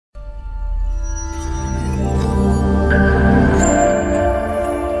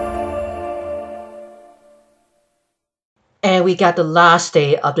we got the last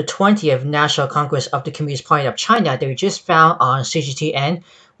day of the 20th National Congress of the Communist Party of China that we just found on CGTN,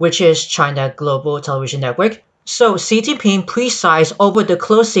 which is China Global Television Network. So Xi Jinping presides over the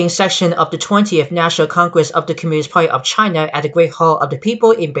closing section of the 20th National Congress of the Communist Party of China at the Great Hall of the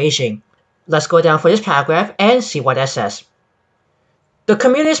People in Beijing. Let's go down for this paragraph and see what that says. The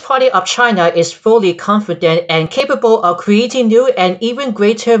Communist Party of China is fully confident and capable of creating new and even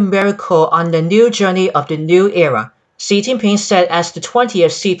greater miracle on the new journey of the new era, Xi Jinping said as the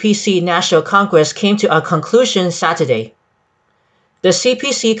 20th CPC National Congress came to a conclusion Saturday. The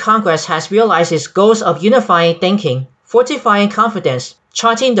CPC Congress has realized its goals of unifying thinking, fortifying confidence,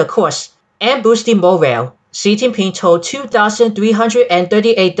 charting the course, and boosting morale, Xi Jinping told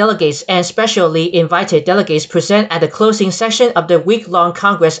 2,338 delegates and specially invited delegates present at the closing session of the week-long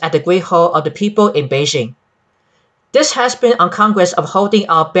Congress at the Great Hall of the People in Beijing. This has been a Congress of holding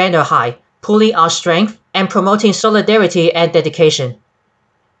our banner high, pulling our strength, and promoting solidarity and dedication.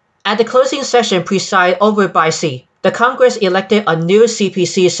 At the closing session presided over by Xi, the Congress elected a new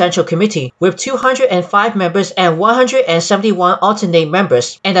CPC Central Committee with 205 members and 171 alternate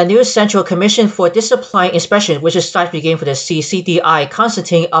members, and a new Central Commission for Discipline Inspection, which is starting again for the CCDI,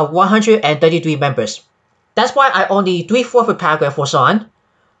 consisting of 133 members. That's why I only 3/4 of the paragraph was on.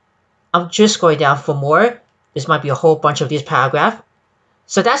 I'm just going down for more. This might be a whole bunch of these paragraphs.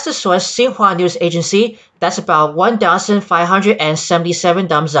 So that's the source, Xinhua News Agency. That's about 1,577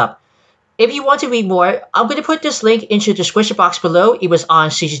 thumbs up. If you want to read more, I'm going to put this link into the description box below. It was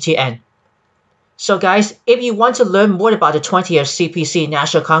on CGTN. So guys, if you want to learn more about the 20th CPC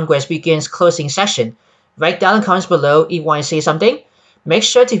National Congress begins closing session, write down in the comments below if you want to say something. Make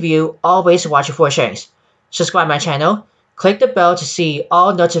sure to view, always watch before sharing. Subscribe my channel, click the bell to see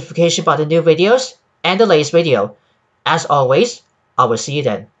all notifications about the new videos and the latest video. As always, I will see you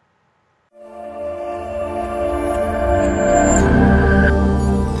then.